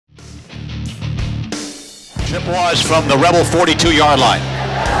Chippewas from the Rebel 42-yard line.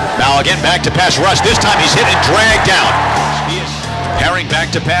 Now again back to pass rush. This time he's hit and dragged down. He is Herring back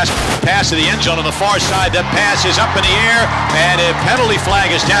to pass to the end zone on the far side. That pass is up in the air, and a penalty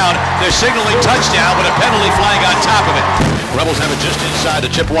flag is down. They're signaling touchdown, but a penalty flag on top of it. Rebels have it just inside the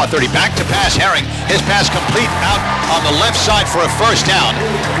Chippewa 30. Back to pass, Herring. His pass complete out on the left side for a first down.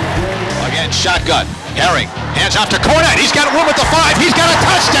 Again, shotgun. Herring hands off to Cornett. He's got room at the 5. He's got a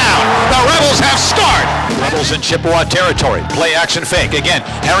touchdown. The Rebels have scored. Rebels in Chippewa territory. Play action fake. Again,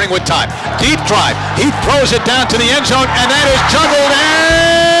 Herring with time. Deep drive. He throws it down to the end zone, and that is juggled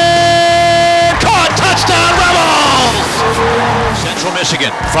and caught. Touchdown, Rebels! Central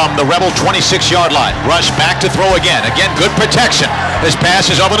Michigan from the Rebel 26-yard line. Rush back to throw again. Again, good protection. This pass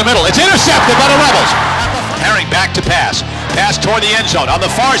is over the middle. It's intercepted by the Rebels. Herring back to pass. Pass toward the end zone. On the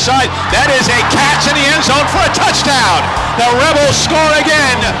far side, that is a catch in the end zone for a touchdown. The Rebels score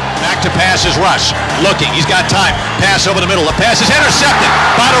again. Back to pass is Rush. Looking, he's got time. Pass over the middle. The pass is intercepted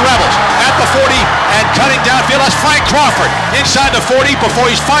by the Rebels. At the 40 and cutting downfield, that's Frank Crawford. Inside the 40 before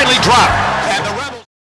he's finally dropped.